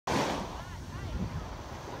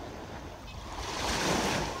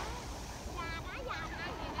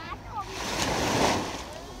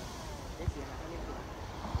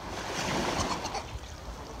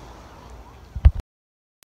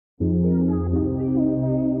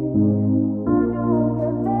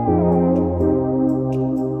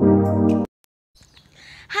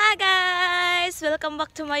Welcome back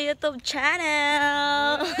to my YouTube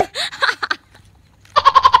channel.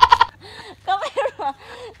 Come here,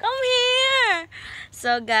 come here.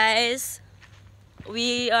 So guys,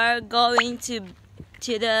 we are going to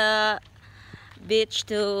the beach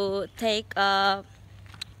to take a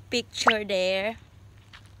picture there.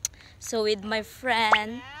 So with my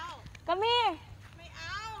friend. Come here.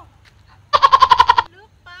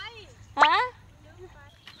 Huh?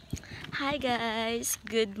 Hi guys,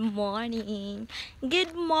 good morning.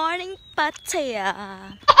 Good morning Pattaya.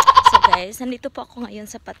 So guys, nandito po ako ngayon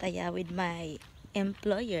sa Pattaya with my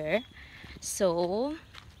employer. So,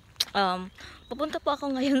 pupunta po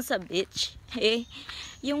ako ngayon sa beach.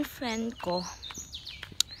 Yung friend ko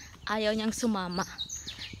ayaw niyang sumama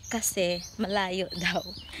kasi malayo daw.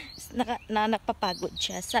 Napapagod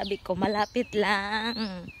siya. Sabi ko, malapit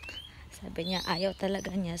lang. Sabi niya, ayaw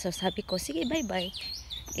talaga niya. So sabi ko, sige, bye-bye.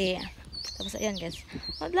 Tapos ayan guys,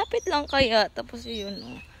 malapit lang kaya. Tapos yun,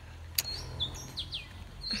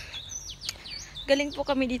 galing po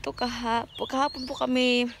kami dito kahapon po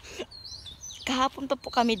kami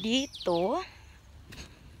dito.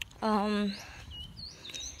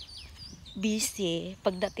 Busy.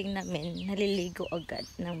 Pagdating namin, naliligo agad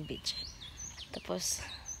ng beach. Tapos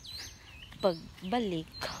pagbalik,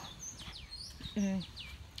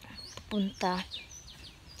 punta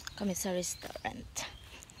kami sa restaurant.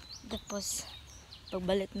 Tapos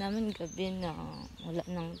pagbalik namin gabi na, wala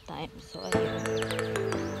nang time. So ayun.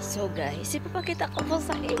 So guys, ipapakita ko po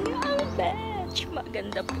sa inyo ang beach.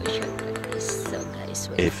 Maganda po siya guys. So guys,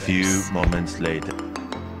 wait a few moments later.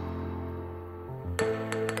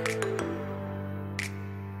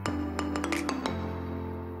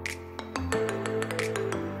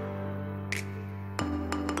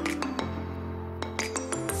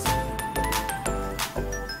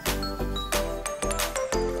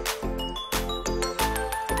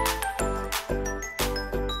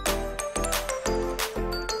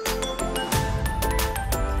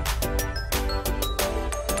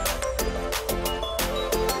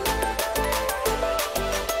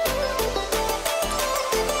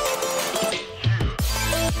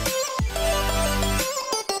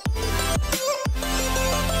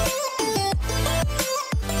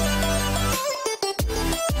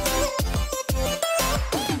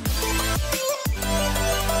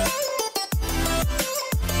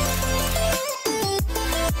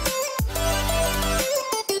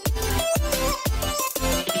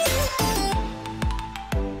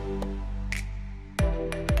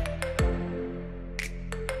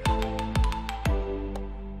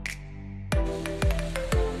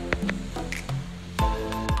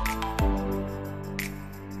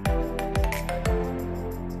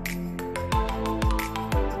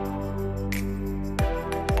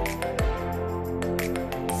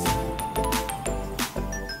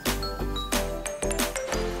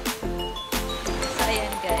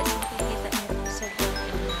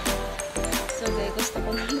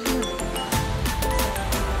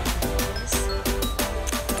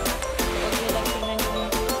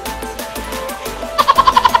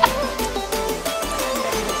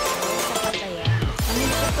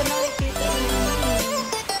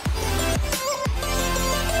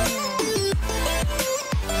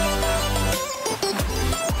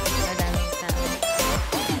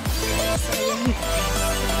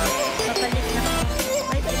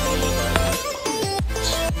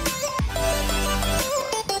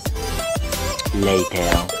 Later.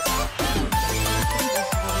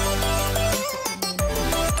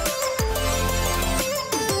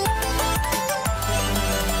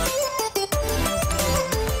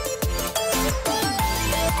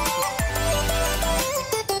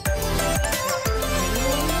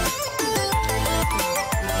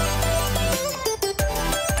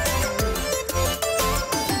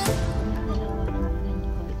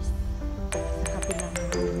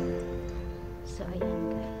 So ayan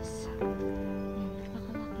guys.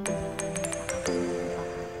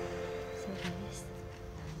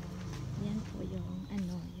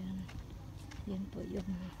 Yan po yung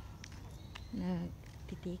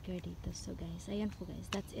nag-taker dito. So guys, ayan po guys,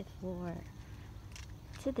 that's it for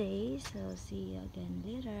today. So see you again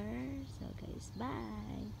later. So guys,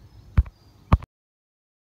 bye.